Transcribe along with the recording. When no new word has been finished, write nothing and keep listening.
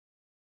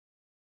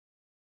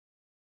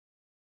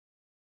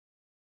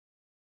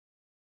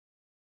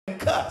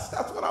cuss.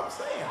 That's what I'm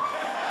saying.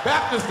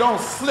 Baptists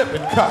don't slip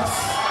and cuss.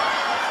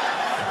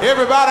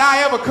 Everybody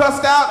I ever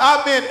cussed out,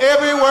 I meant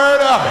every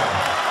word of it.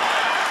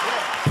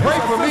 Pray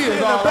for me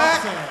is all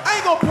I'm saying. I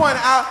ain't gonna point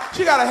it out.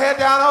 She got her head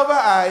down over her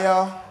eye,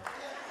 y'all.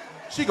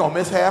 She gonna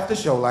miss half the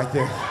show like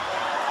this.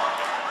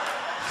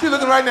 She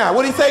looking right now.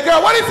 What'd he say,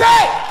 girl? What'd he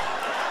say?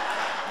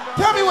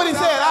 Tell me what he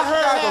said. I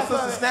heard her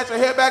sister snatch her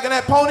hair back in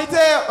that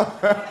ponytail.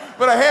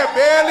 But her hair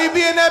barely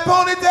be in that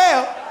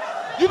ponytail.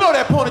 You know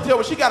that ponytail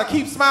where she gotta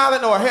keep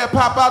smiling or her hair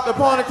pop out the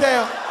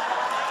ponytail?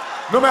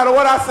 No matter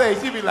what I say,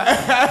 she be like,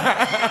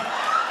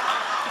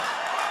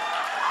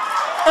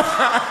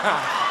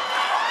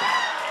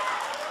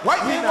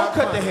 white men won't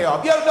cut their hair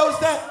off. You ever notice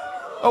that?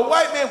 A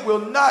white man will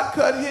not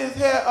cut his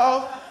hair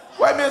off.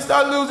 White man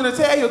start losing his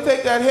hair, he'll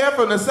take that hair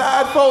from the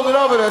side, fold it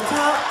over the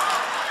top.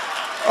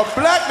 A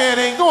black man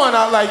ain't going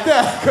out like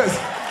that, because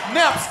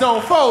naps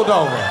don't fold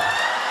over.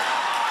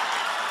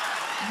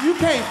 You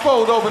can't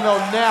fold over no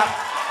nap.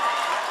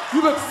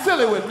 You look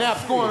silly with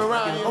naps going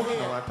around your head.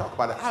 When I talk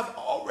about it, I've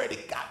already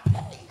got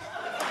paid.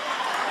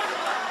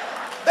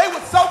 They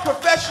were so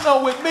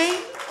professional with me,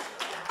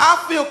 I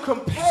feel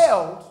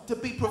compelled to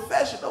be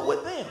professional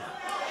with them.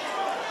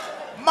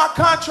 My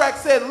contract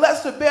said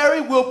Lester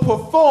Berrie will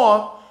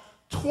perform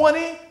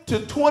 20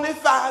 to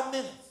 25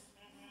 minutes.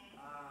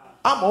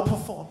 I'm gonna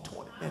perform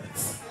 20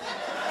 minutes.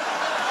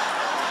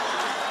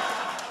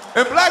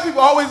 And black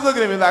people always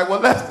looking at me like, well,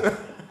 Lester,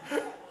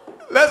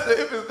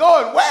 if it's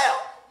going well,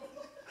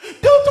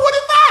 do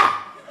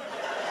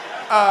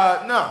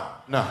 25.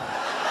 No.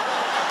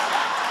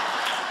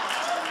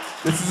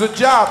 This is a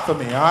job for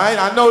me, all right?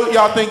 I know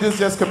y'all think this is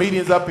just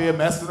comedians up here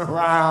messing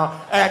around,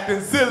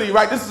 acting silly,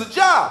 right? This is a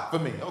job for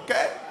me,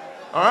 okay?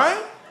 All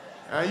right?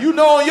 You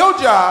know on your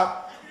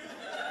job,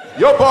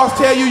 your boss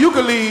tell you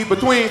can leave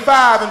between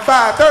 5 and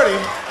 5:30.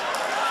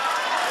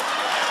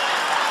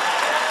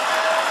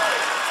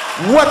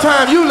 What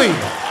time you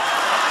leave?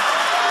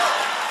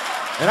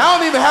 And I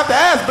don't even have to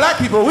ask black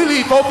people. We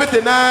leave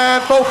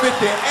 4:59,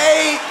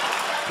 4:58.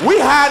 We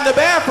hide in the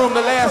bathroom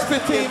the last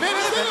 15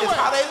 minutes, and it's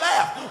how they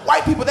laugh.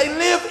 White people, they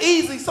live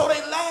easy, so they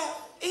laugh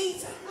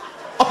easy.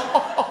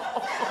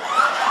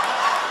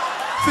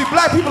 See,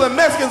 black people and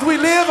Mexicans, we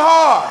live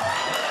hard.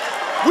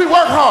 We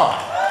work hard,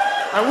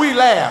 and we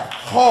laugh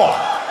hard.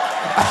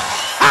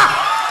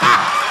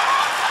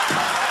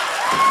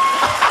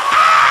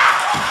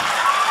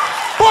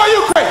 Boy,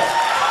 you crazy.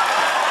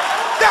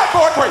 That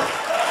boy crazy.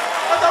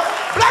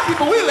 Black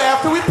people, we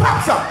laugh till we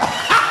pop something.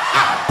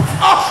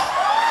 Oh.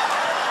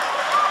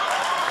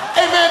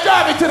 Hey man,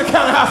 drive me to the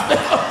county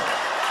hospital.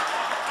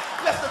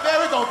 Lester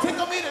Berrie gonna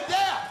tickle me to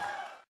death.